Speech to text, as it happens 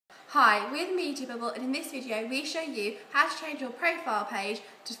Hi, we're the Media Bubble, and in this video we show you how to change your profile page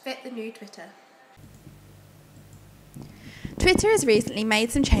to fit the new Twitter. Twitter has recently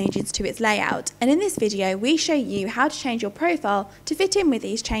made some changes to its layout, and in this video we show you how to change your profile to fit in with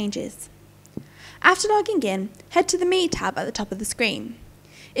these changes. After logging in, head to the Me tab at the top of the screen.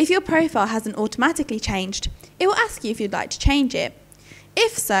 If your profile hasn't automatically changed, it will ask you if you'd like to change it.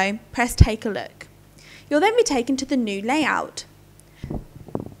 If so, press Take a Look. You'll then be taken to the new layout.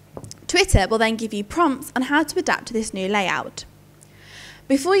 Twitter will then give you prompts on how to adapt to this new layout.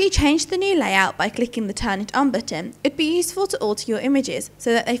 Before you change the new layout by clicking the Turn It On button, it'd be useful to alter your images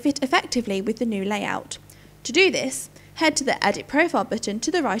so that they fit effectively with the new layout. To do this, head to the Edit Profile button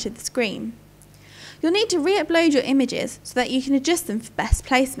to the right of the screen. You'll need to re-upload your images so that you can adjust them for best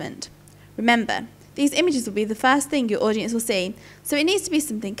placement. Remember, these images will be the first thing your audience will see, so it needs to be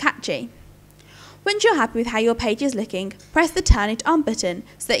something catchy. Once you're happy with how your page is looking, press the Turn It On button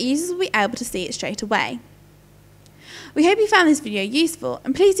so that users will be able to see it straight away. We hope you found this video useful,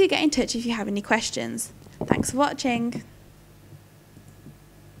 and please do get in touch if you have any questions. Thanks for watching.